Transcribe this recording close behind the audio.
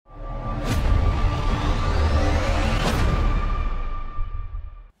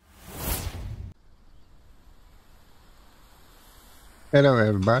Hello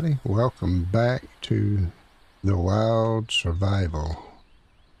everybody, welcome back to the Wild Survival.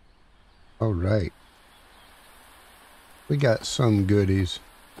 Alright, we got some goodies.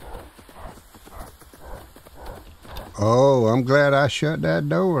 Oh, I'm glad I shut that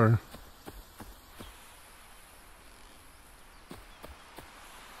door.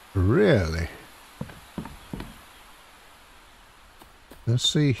 Really? Let's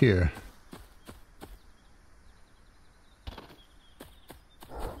see here.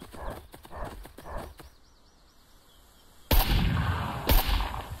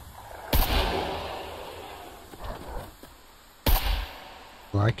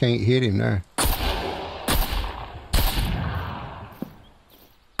 Well, I can't hit him there.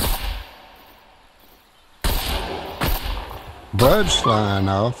 Blood's flying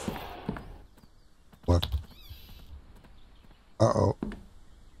off. What? Uh-oh.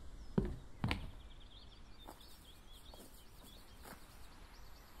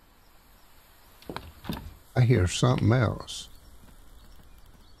 I hear something else.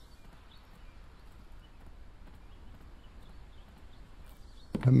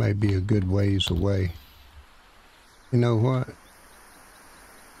 That may be a good ways away. You know what?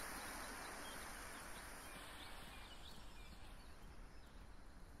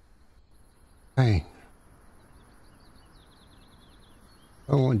 Dang.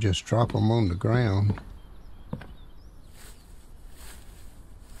 I want to just drop them on the ground.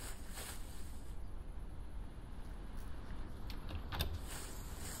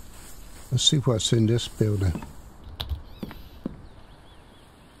 Let's see what's in this building.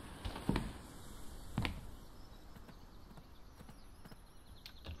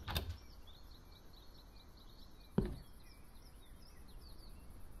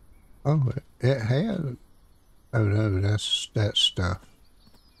 Oh, it had. Oh no, that's that stuff.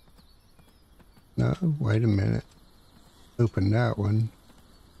 No, wait a minute. Open that one.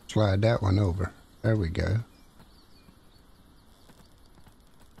 Slide that one over. There we go.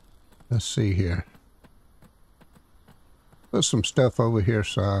 Let's see here. Put some stuff over here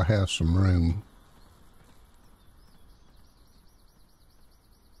so I'll have some room.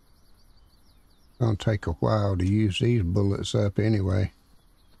 It's gonna take a while to use these bullets up anyway.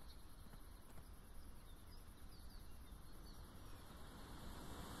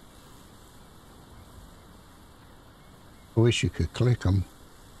 I wish you could click them.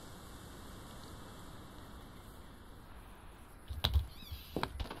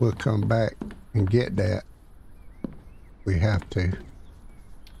 We'll come back and get that. We have to.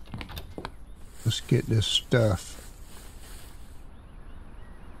 Let's get this stuff.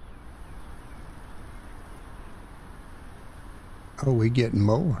 Oh, we getting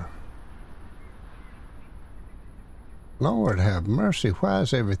more. Lord have mercy, why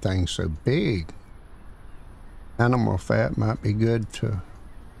is everything so big? Animal fat might be good to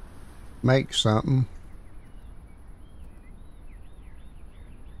make something.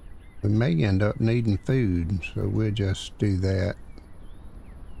 We may end up needing food, so we'll just do that.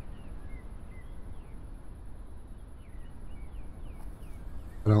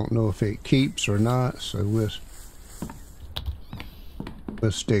 I don't know if it keeps or not, so we'll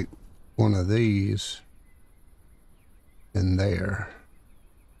stick one of these in there.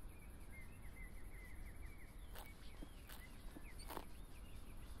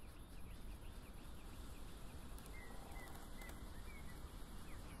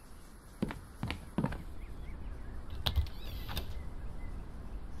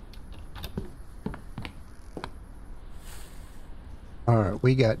 All right,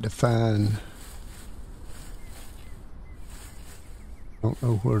 we got to find. Don't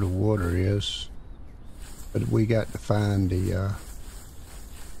know where the water is, but we got to find the.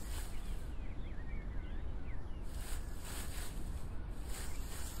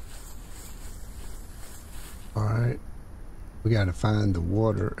 All right, we got to find the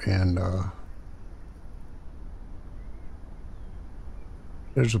water, and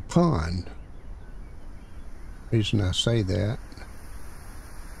there's a pond. Reason I say that.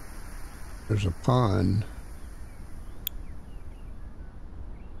 There's a pond.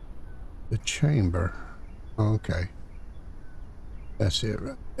 The chamber. Okay. That's it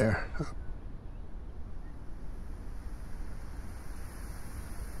right there.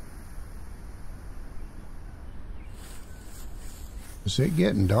 Is it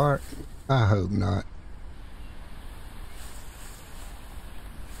getting dark? I hope not.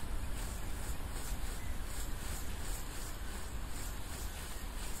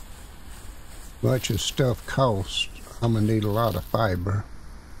 Much as stuff costs, I'm gonna need a lot of fiber.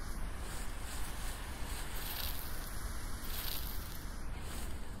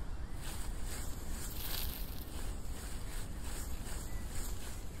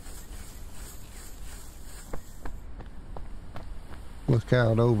 look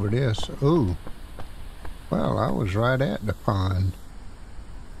out over this. Ooh. Well, I was right at the pond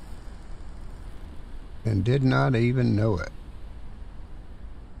and did not even know it.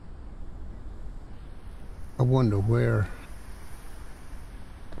 I wonder where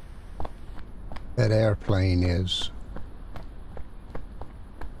that airplane is.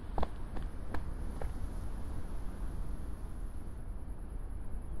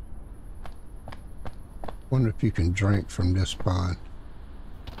 Wonder if you can drink from this pond.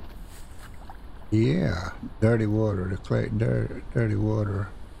 Yeah, dirty water, to collect dirty water.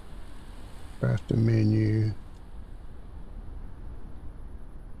 Craft the menu.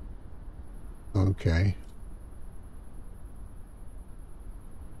 Okay.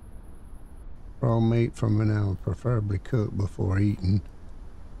 Raw meat from an animal, preferably cooked before eating.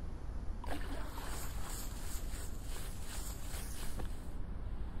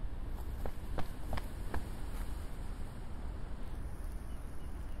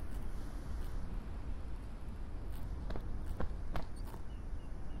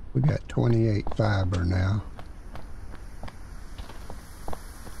 We got 28 fiber now.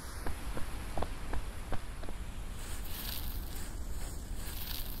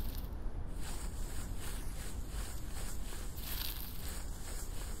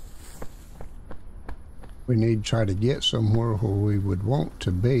 We need to try to get somewhere where we would want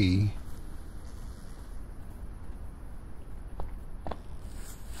to be.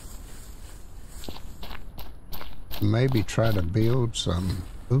 Maybe try to build some.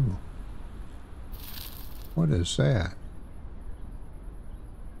 Ooh. What is that?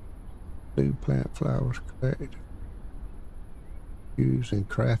 Blue plant flowers collected. Use in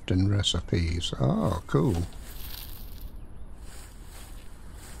crafting recipes. Oh, cool.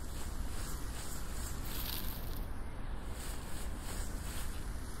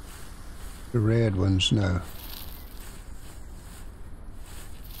 The red ones, no.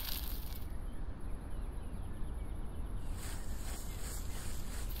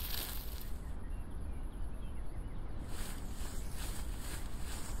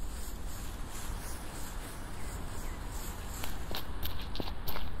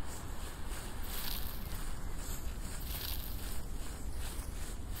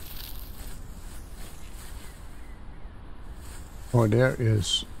 Boy, there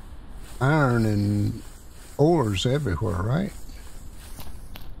is iron and ores everywhere, right?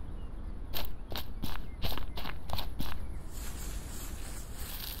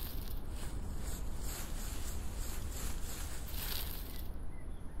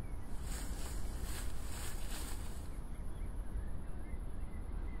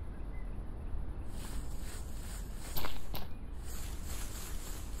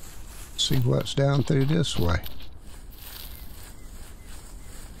 See what's down through this way.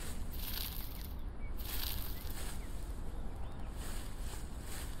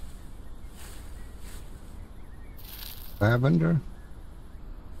 Lavender.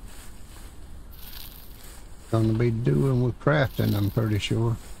 Gonna be doing with crafting, I'm pretty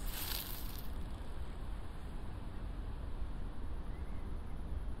sure.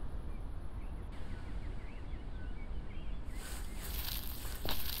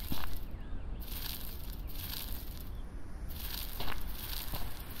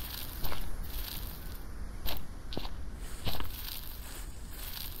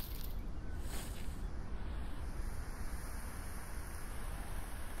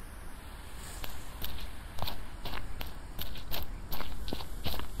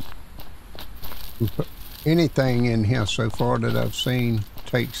 Anything in here so far that I've seen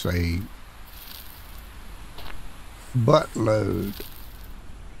takes a buttload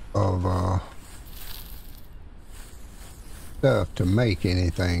of stuff to make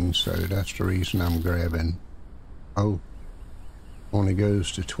anything, so that's the reason I'm grabbing. Oh, only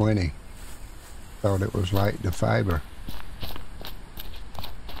goes to 20. Thought it was like the fiber.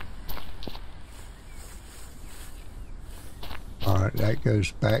 Alright, that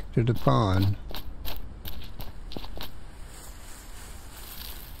goes back to the pond.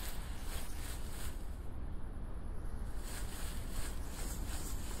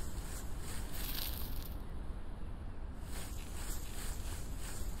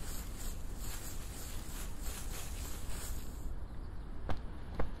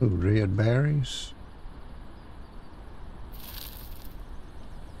 Ooh, red berries.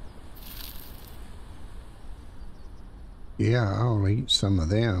 Yeah, I'll eat some of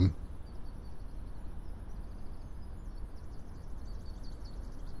them.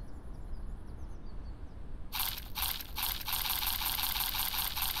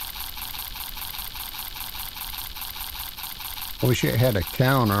 I wish it had a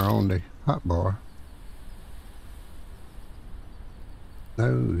counter on the hot bar.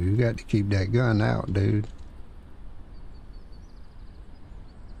 No, you got to keep that gun out, dude.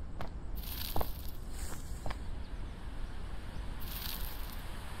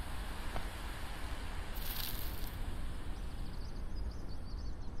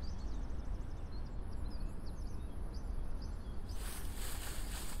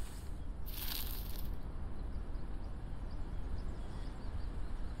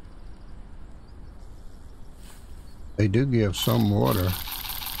 They do give some water.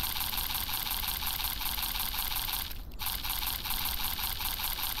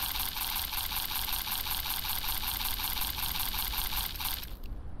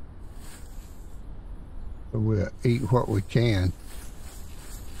 So we'll eat what we can.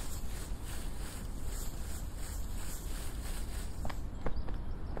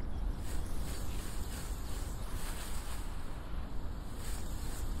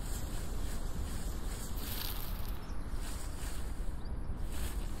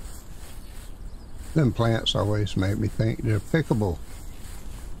 Them plants always make me think they're pickable.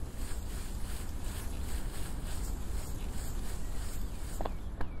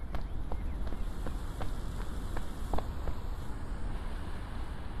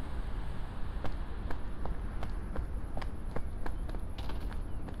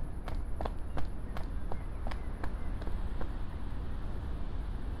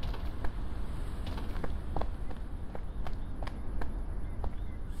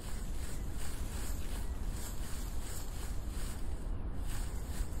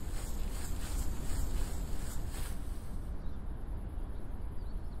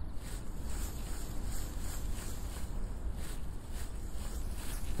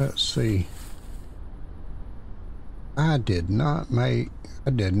 Let's see. I did not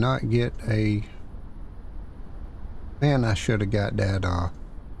get a... Man, I should have got that off.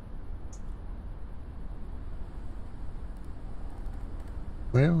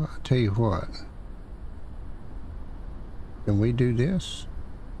 Well, I'll tell you what. Can we do this?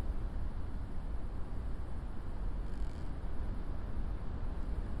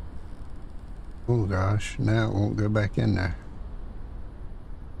 Oh gosh, now it won't go back in there.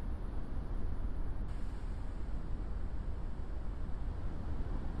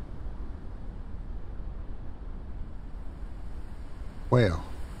 Well,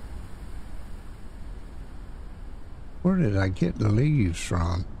 where did I get the leaves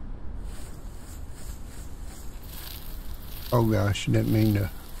from? Oh gosh, didn't mean to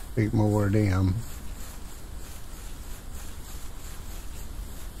speak more of them.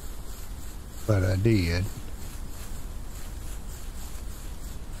 But I did.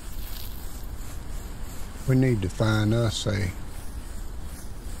 We need to find us a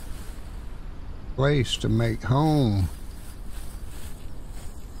place to make home.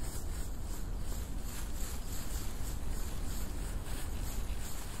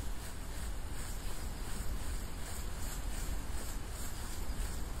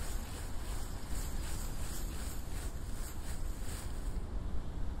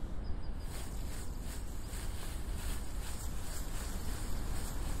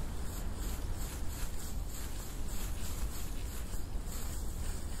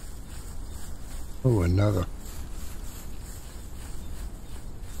 Oh, another.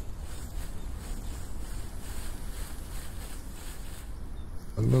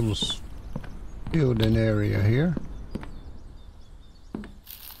 A little building area here.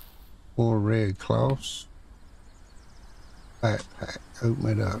 More red cloths. Backpack.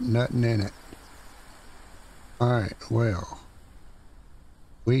 Open it up. Nothing in it. Alright, well.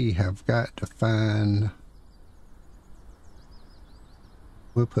 We have got to find...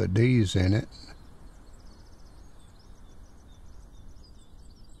 We'll put these in it.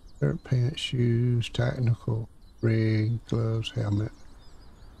 Shirt, pants, shoes, technical, rig, gloves, helmet.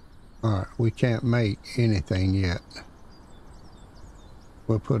 Alright, we can't make anything yet.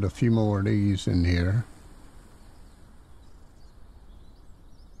 We'll put a few more of these in here.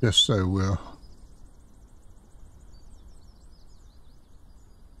 Just so we'll...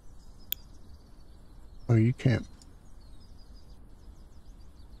 Oh, you can't...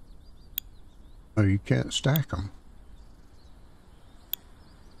 Oh, you can't stack them.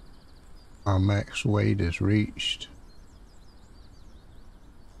 Our max weight is reached.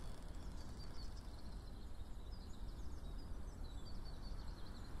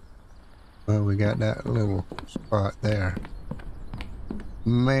 Well, we got that little spot there.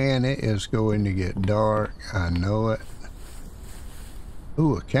 Man, it is going to get dark. I know it.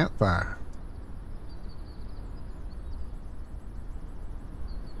 Ooh, a campfire.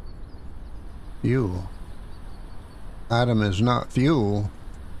 Fuel. Item is not fuel.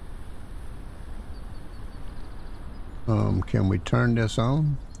 Can we turn this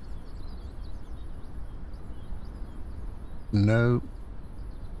on? Nope.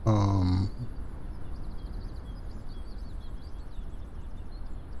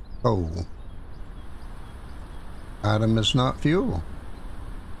 Coal. Item is not fuel.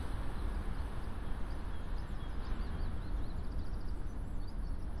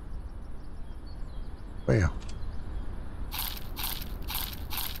 Well.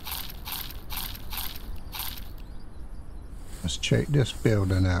 Let's check this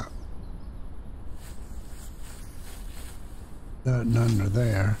building out. Nothing under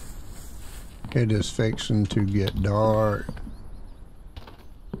there. It is fixing to get dark.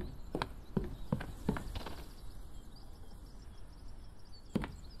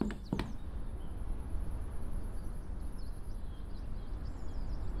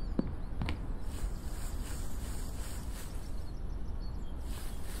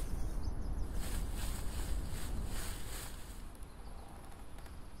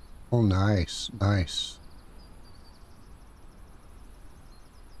 Oh, nice, nice.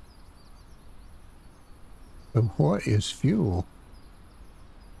 So what is fuel?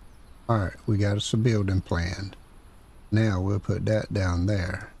 Alright, we got us a building planned. Now we'll put that down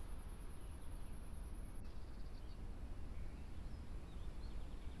there.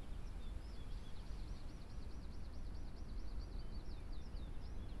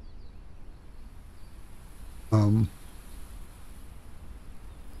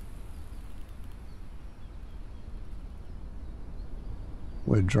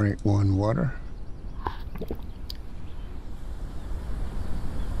 We'll drink one water.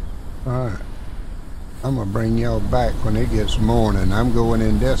 Alright. I'm going to bring y'all back when it gets morning. I'm going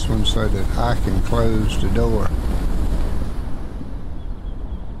in this one so that I can close the door.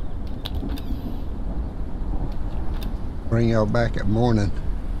 Bring y'all back at morning.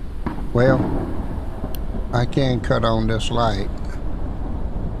 Well, I can cut on this light.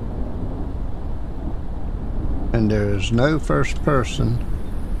 And there is no first person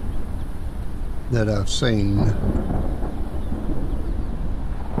that I've seen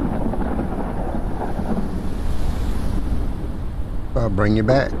I'll bring you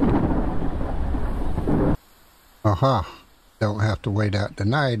back. Aha. Don't have to wait out the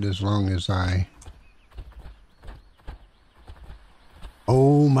night as long as I...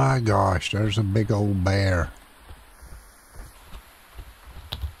 Oh my gosh, there's a big old bear.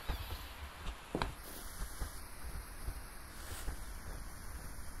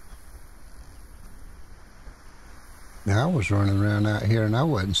 Now, I was running around out here and I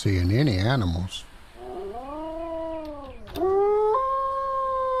wasn't seeing any animals.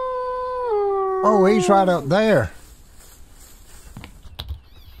 Oh, he's right up there.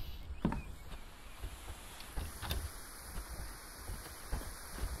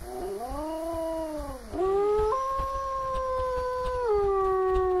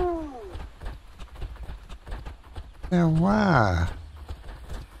 Now, why?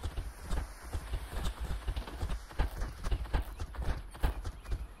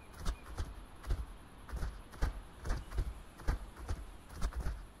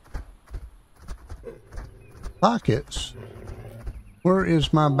 Pockets? Where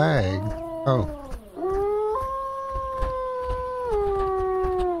is my bag? Oh.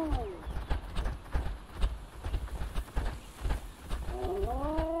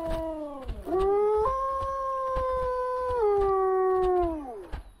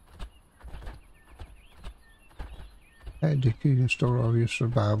 You can store all your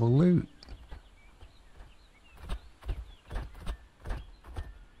survival loot.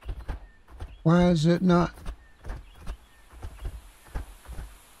 Why is it not?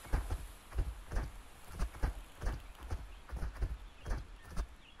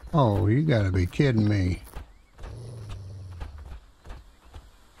 Oh, you gotta be kidding me.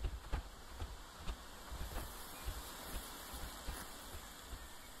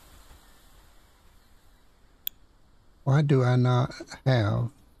 Why do I not have?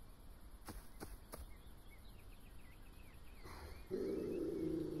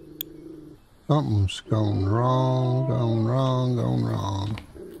 Something's gone wrong, gone wrong, gone wrong.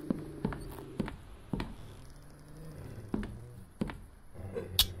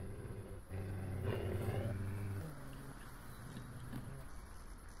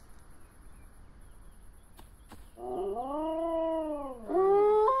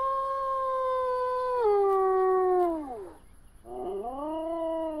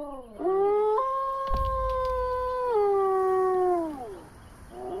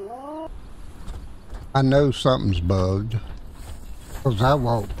 I know something's bugged because I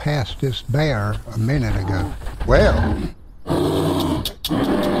walked past this bear a minute ago. Well,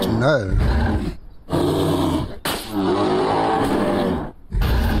 no.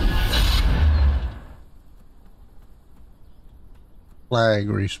 Flag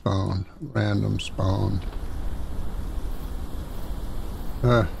respawn. Random spawn.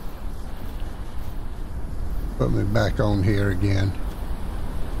 Put me back on here again.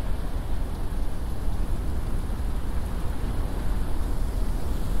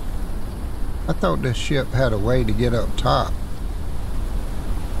 I thought this ship had a way to get up top.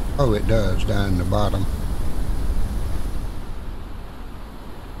 Oh, it does, down in the bottom.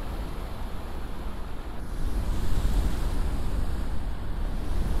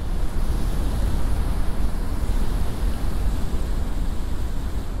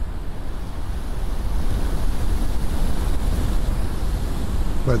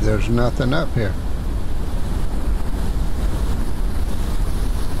 But there's nothing up here.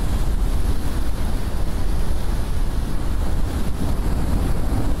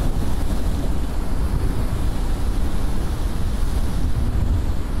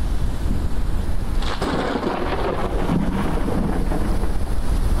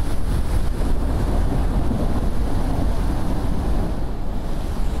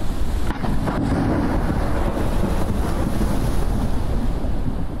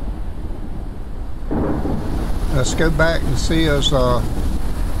 Let's go back and see us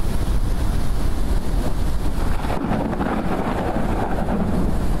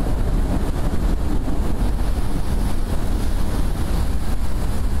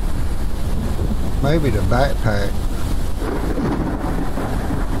maybe the backpack.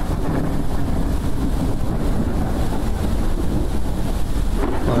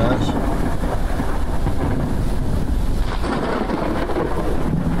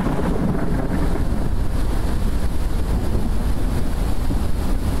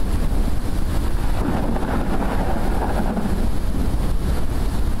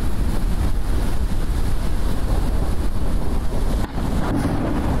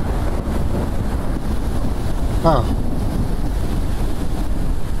 Huh.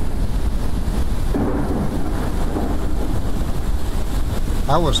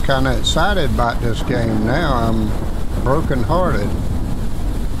 I was kind of excited about this game. Now I'm broken-hearted.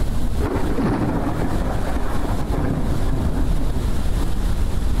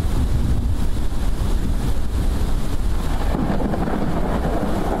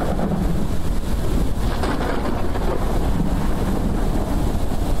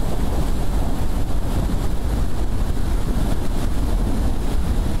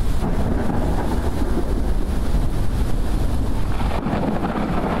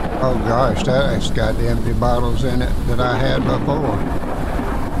 Oh gosh, that's got the empty bottles in it that I had before.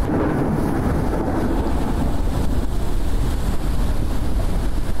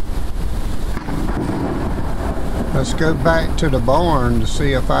 Let's go back to the barn to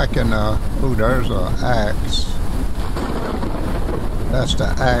see if I can, oh, there's an axe. That's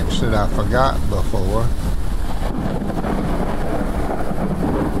the axe that I forgot before.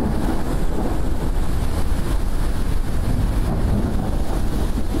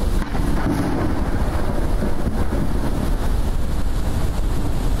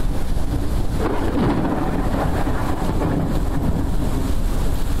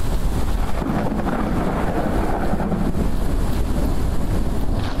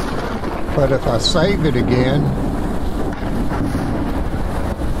 But if I save it again,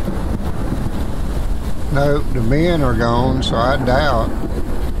 no, the men are gone, so I doubt.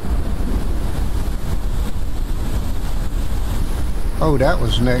 Oh, that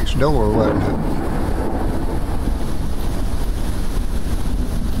was next door, wasn't it?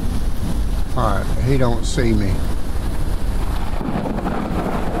 Alright, he don't see me.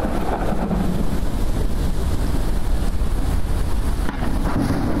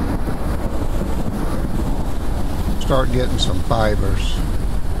 Start getting some fibers.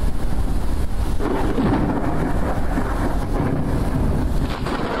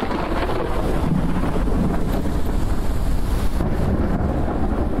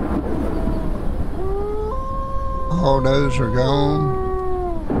 All those are gone.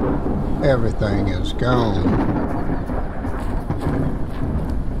 Everything is gone.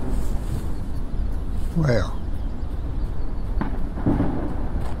 Well,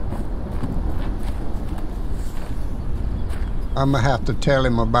 I'm gonna have to tell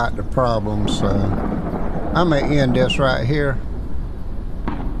him about the problem, so I'm gonna end this right here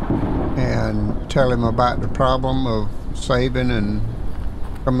and tell him about the problem of saving and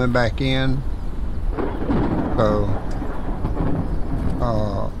coming back in. So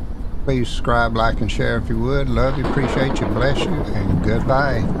please subscribe, like, and share if you would. Love you, appreciate you, bless you, and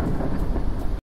goodbye.